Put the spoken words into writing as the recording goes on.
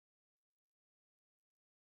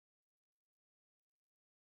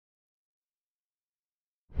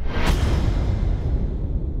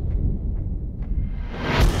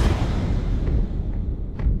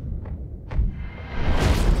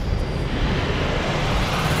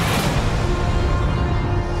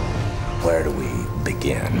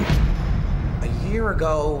begin. A year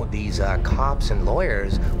ago, these cops and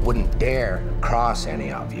lawyers wouldn't dare cross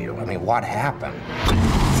any of you. I mean, what happened?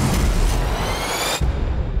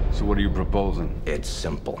 So what are you proposing? It's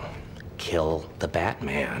simple. Kill the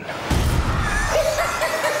Batman.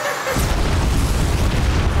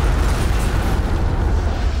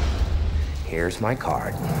 Here's my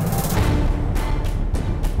card.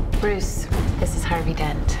 Bruce, this is Harvey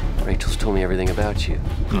Dent. Rachel's told me everything about you.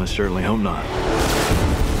 I certainly hope not.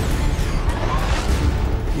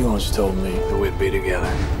 You once told me that we'd be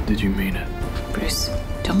together. Did you mean it? Bruce,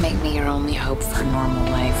 don't make me your only hope for a normal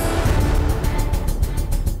life.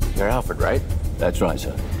 You're Alfred, right? That's right,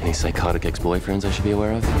 sir. Any psychotic ex-boyfriends I should be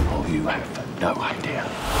aware of? Oh, you have no idea.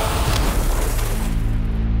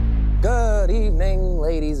 Good evening,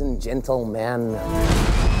 ladies and gentlemen.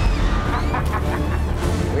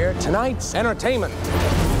 We're tonight's entertainment.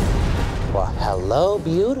 Well, hello,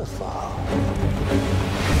 beautiful.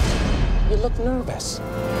 You look nervous.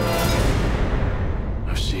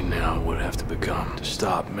 I've seen now what would have to become to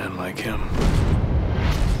stop men like him.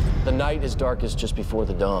 The night is darkest just before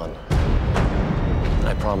the dawn.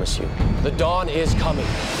 I promise you, the dawn is coming.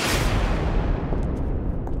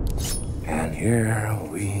 And here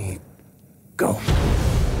we go.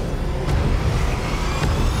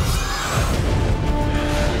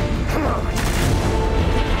 Come on.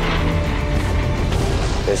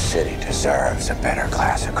 This city deserves a better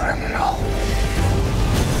class of criminal.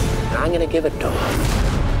 And I'm gonna give it to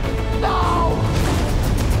him. No!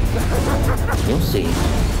 You'll see.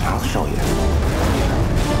 I'll show you.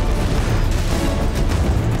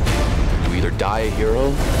 You either die a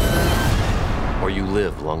hero, or you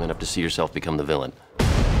live long enough to see yourself become the villain.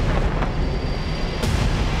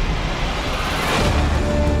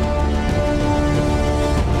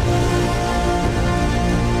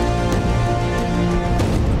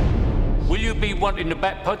 Will you be wanting the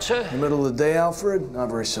back putt, sir? In the middle of the day, Alfred? Not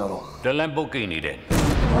very subtle. The Lamborghini, then.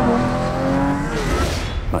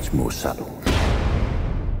 Much more subtle.